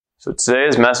So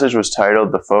today's message was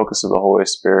titled The Focus of the Holy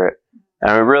Spirit.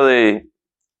 And we really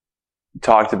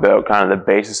talked about kind of the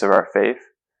basis of our faith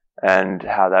and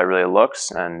how that really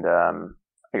looks, and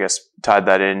I guess tied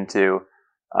that into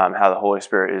how the Holy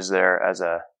Spirit is there as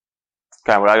a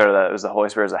kind of what I go to that is the Holy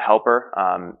Spirit as a helper,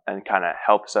 and kind of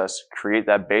helps us create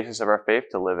that basis of our faith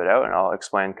to live it out. And I'll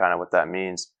explain kind of what that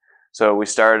means. So we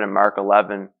started in Mark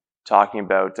 11 talking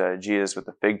about Jesus with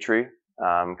the fig tree,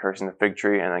 cursing the fig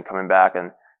tree, and then coming back,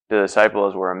 and the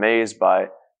disciples were amazed by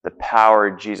the power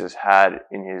Jesus had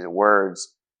in his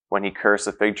words when he cursed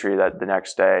the fig tree, that the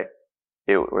next day,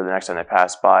 or the next time they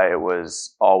passed by, it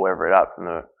was all withered up from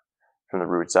the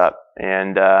roots up.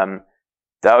 And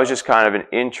that was just kind of an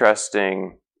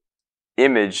interesting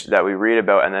image that we read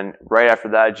about. And then right after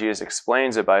that, Jesus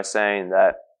explains it by saying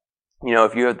that, you know,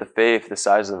 if you have the faith the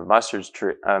size of a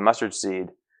mustard seed,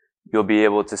 you'll be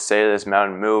able to say to this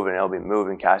mountain, move, and it'll be moved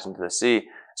and cast into the sea.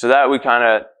 So that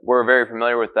we're very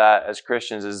familiar with that as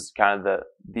Christians, is kind of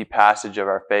the passage of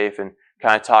our faith, and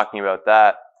kind of talking about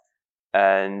that.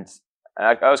 And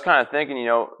I was kind of thinking, you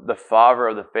know, the father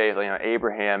of the faith, you know,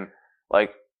 Abraham,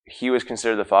 like, he was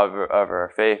considered the father of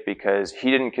our faith because he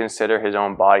didn't consider his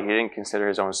own body, he didn't consider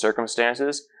his own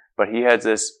circumstances, but he had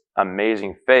this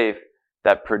amazing faith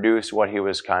that produced what he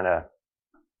was kind of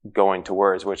going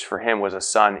towards, which for him was a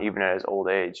son even at his old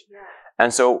age. Yeah.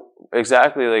 And so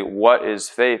exactly, like, what is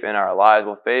faith in our lives?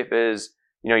 Well, faith is,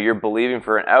 you know, you're believing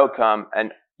for an outcome,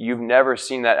 and you've never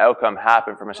seen that outcome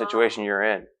happen from a situation you're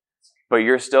in, but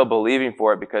you're still believing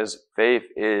for it because faith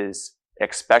is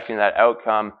expecting that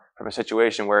outcome from a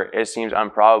situation where it seems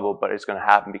improbable, but it's going to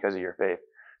happen because of your faith.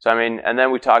 So, I mean, and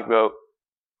then we talked about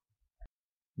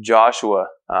Joshua,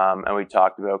 and we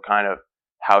talked about kind of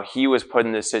how he was put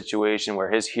in this situation where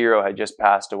his hero had just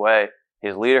passed away,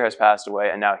 his leader has passed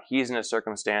away, and now he's in a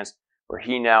circumstance where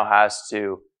he now has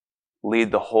to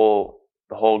lead the whole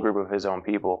group of his own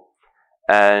people.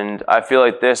 And I feel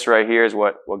like this right here is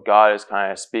what God is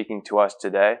kind of speaking to us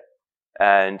today.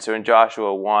 And so in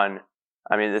Joshua 1,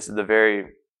 I mean, this is the very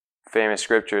famous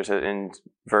scriptures in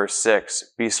verse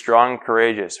 6. Be strong and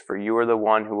courageous, for you are the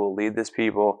one who will lead this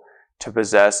people to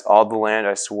possess all the land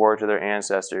I swore to their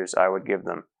ancestors I would give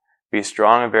them. Be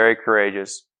strong and very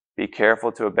courageous. Be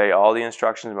careful to obey all the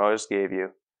instructions Moses gave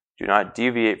you. Do not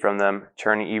deviate from them,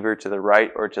 turning either to the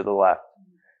right or to the left.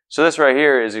 So this right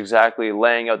here is exactly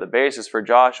laying out the basis for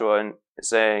Joshua and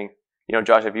saying, you know,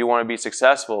 Joshua, if you want to be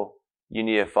successful, you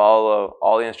need to follow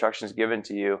all the instructions given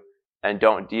to you and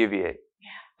don't deviate.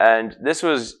 Yeah. And this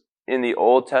was in the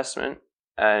Old Testament,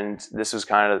 and this was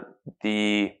kind of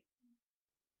the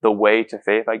way to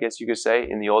faith, I guess you could say,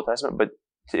 in the Old Testament. But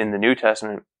in the New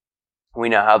Testament, we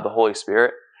now have the Holy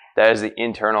Spirit. That is the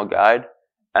internal guide.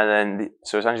 And then,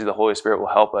 so essentially the Holy Spirit will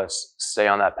help us stay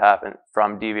on that path and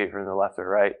from deviate from the left or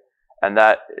right. And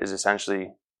that is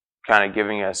essentially kind of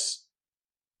giving us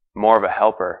more of a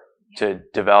helper to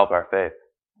develop our faith.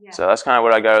 Yeah. So that's kind of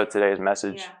what I got out of today's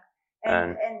message. Yeah.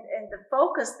 And the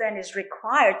focus then is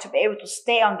required to be able to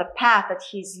stay on the path that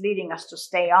he's leading us to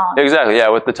stay on. Exactly, yeah,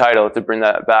 with the title, to bring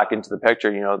that back into the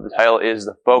picture, you know, the title is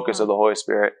The Focus of the Holy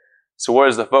Spirit. So what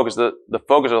is the focus? The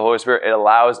focus of the Holy Spirit, it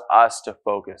allows us to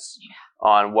focus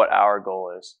on what our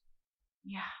goal is.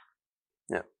 Yeah.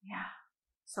 Yeah. Yeah.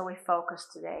 So we focus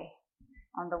today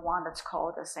on the one that's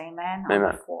called us. Amen. Amen.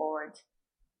 On the forward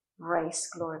race.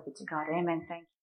 Glory be to God. Amen. Thank you.